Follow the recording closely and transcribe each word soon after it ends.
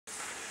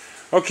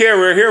Okay,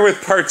 we're here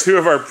with part 2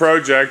 of our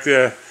project.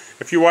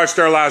 If you watched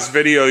our last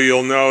video,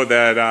 you'll know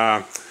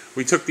that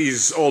we took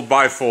these old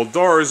bifold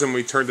doors and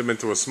we turned them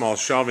into a small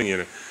shelving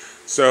unit.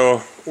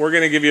 So we're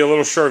going to give you a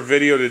little short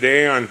video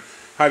today on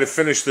how to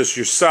finish this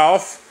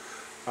yourself.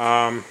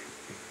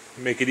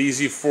 Make it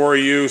easy for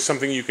you,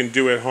 something you can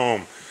do at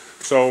home.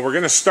 So we're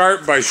going to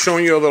start by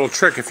showing you a little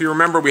trick. If you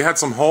remember, we had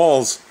some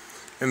holes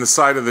in the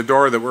side of the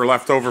door that were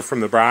left over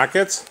from the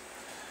brackets.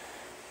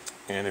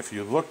 And if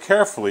you look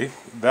carefully,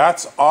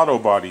 that's auto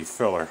body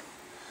filler.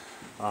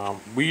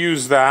 We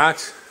use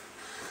that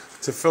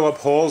to fill up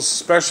holes,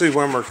 especially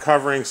when we're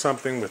covering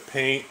something with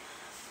paint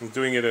and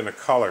doing it in a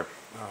color.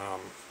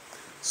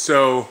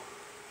 So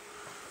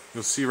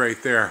you'll see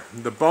right there.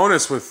 The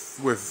bonus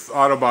with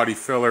auto body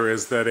filler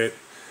is that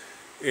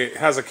it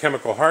has a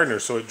chemical hardener,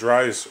 so it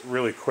dries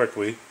really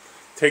quickly,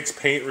 takes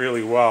paint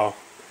really well,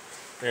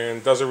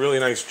 and does a really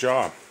nice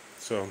job.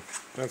 So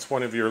that's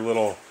one of your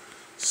little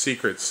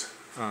secrets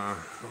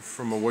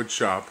from a wood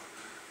shop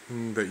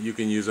that you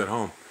can use at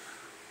home.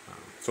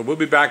 So we'll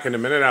be back in a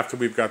minute after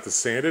we've got this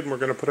sanded, and we're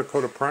going to put a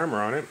coat of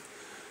primer on it,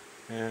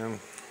 and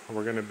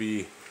we're going to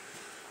be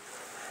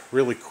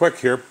really quick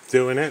here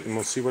doing it, and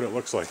we'll see what it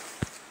looks like.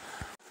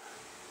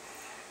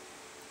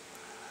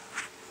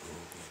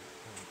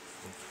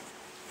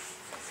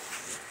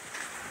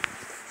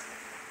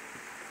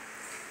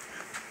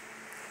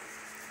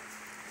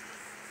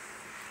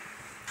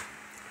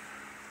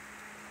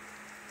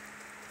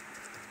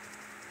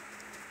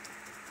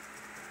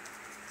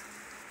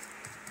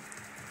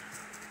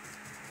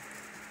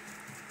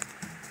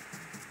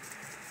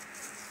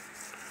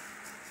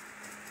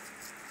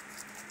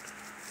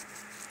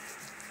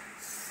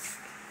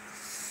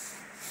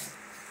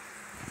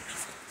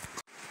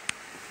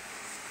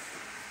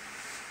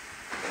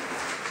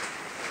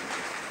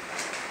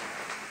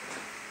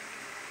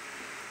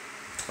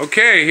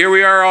 Okay, here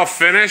we are all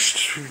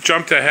finished.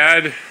 Jumped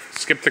ahead,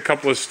 skipped a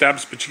couple of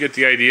steps, but you get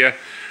the idea.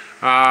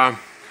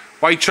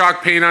 White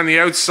chalk paint on the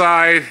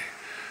outside,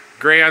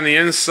 gray on the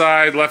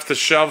inside, left the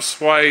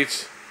shelves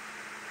white.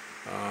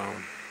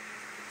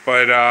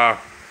 But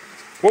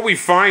what we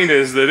find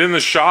is that in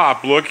the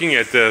shop, looking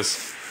at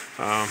this,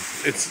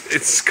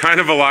 it's kind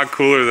of a lot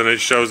cooler than it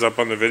shows up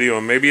on the video.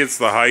 And maybe it's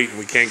the height, and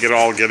we can't get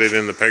it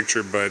in the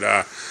picture, but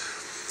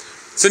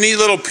it's a neat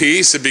little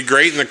piece. It'd be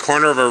great in the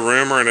corner of a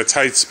room or in a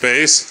tight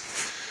space.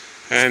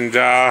 And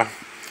I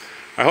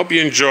hope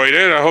you enjoyed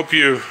it. I hope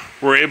you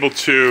were able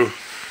to,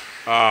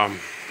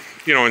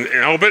 you know, and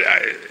I hope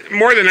it,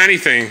 more than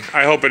anything,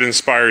 I hope it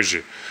inspires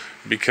you,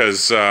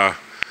 because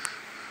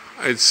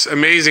it's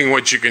amazing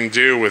what you can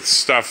do with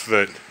stuff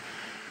that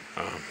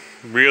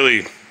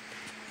really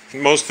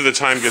most of the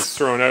time gets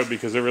thrown out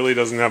because it really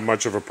doesn't have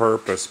much of a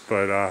purpose.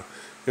 But you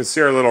can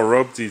see our little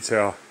rope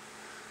detail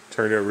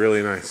turned out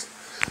really nice.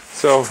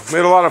 So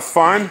made a lot of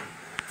fun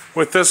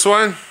with this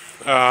one.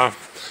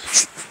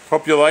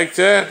 Hope you liked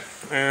it.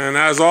 And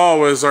as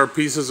always, our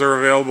pieces are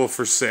available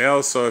for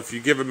sale. So if you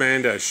give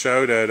Amanda a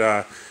shout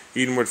at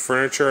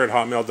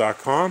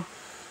EdenwoodFurniture@hotmail.com,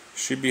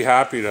 she'd be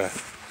happy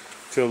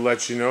to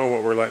let you know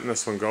what we're letting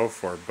this one go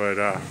for. But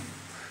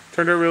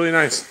turned out really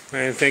nice.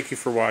 And thank you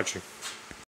for watching.